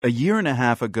A year and a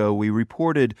half ago, we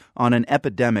reported on an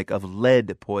epidemic of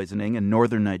lead poisoning in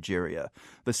northern Nigeria.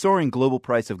 The soaring global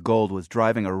price of gold was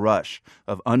driving a rush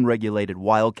of unregulated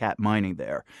wildcat mining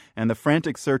there, and the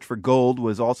frantic search for gold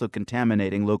was also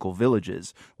contaminating local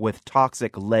villages with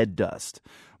toxic lead dust.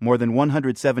 More than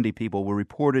 170 people were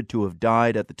reported to have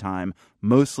died at the time,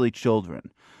 mostly children.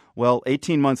 Well,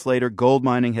 18 months later, gold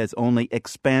mining has only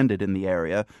expanded in the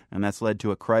area, and that's led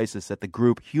to a crisis that the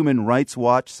group Human Rights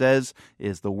Watch says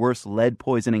is the worst lead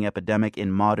poisoning epidemic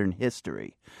in modern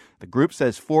history. The group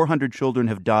says 400 children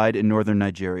have died in northern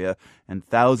Nigeria, and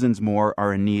thousands more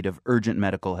are in need of urgent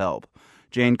medical help.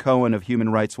 Jane Cohen of Human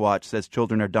Rights Watch says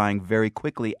children are dying very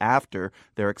quickly after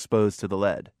they're exposed to the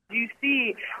lead. You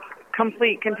see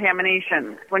complete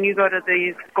contamination when you go to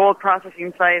these gold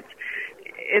processing sites.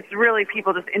 It's really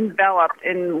people just enveloped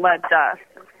in lead dust.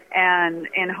 And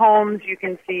in homes, you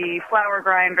can see flour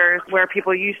grinders where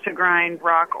people used to grind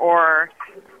rock ore.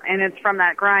 And it's from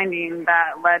that grinding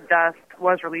that lead dust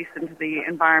was released into the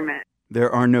environment. There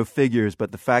are no figures,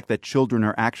 but the fact that children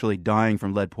are actually dying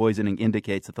from lead poisoning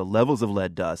indicates that the levels of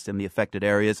lead dust in the affected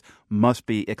areas must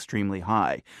be extremely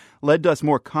high. Lead dust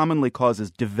more commonly causes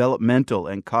developmental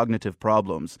and cognitive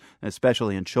problems,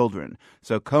 especially in children.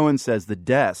 So Cohen says the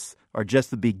deaths are just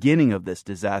the beginning of this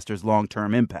disaster's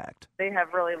long-term impact. They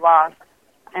have really lost,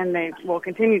 and they will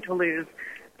continue to lose,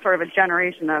 sort of a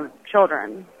generation of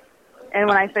children. And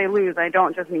when I say lose, I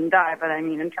don't just mean die, but I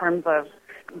mean in terms of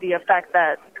the effect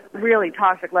that really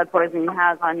toxic lead poisoning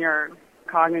has on your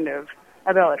cognitive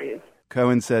abilities.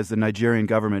 Cohen says the Nigerian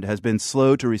government has been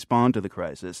slow to respond to the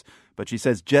crisis, but she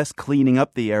says just cleaning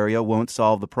up the area won't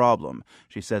solve the problem.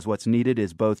 She says what's needed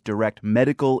is both direct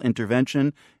medical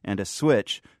intervention and a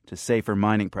switch to safer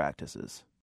mining practices.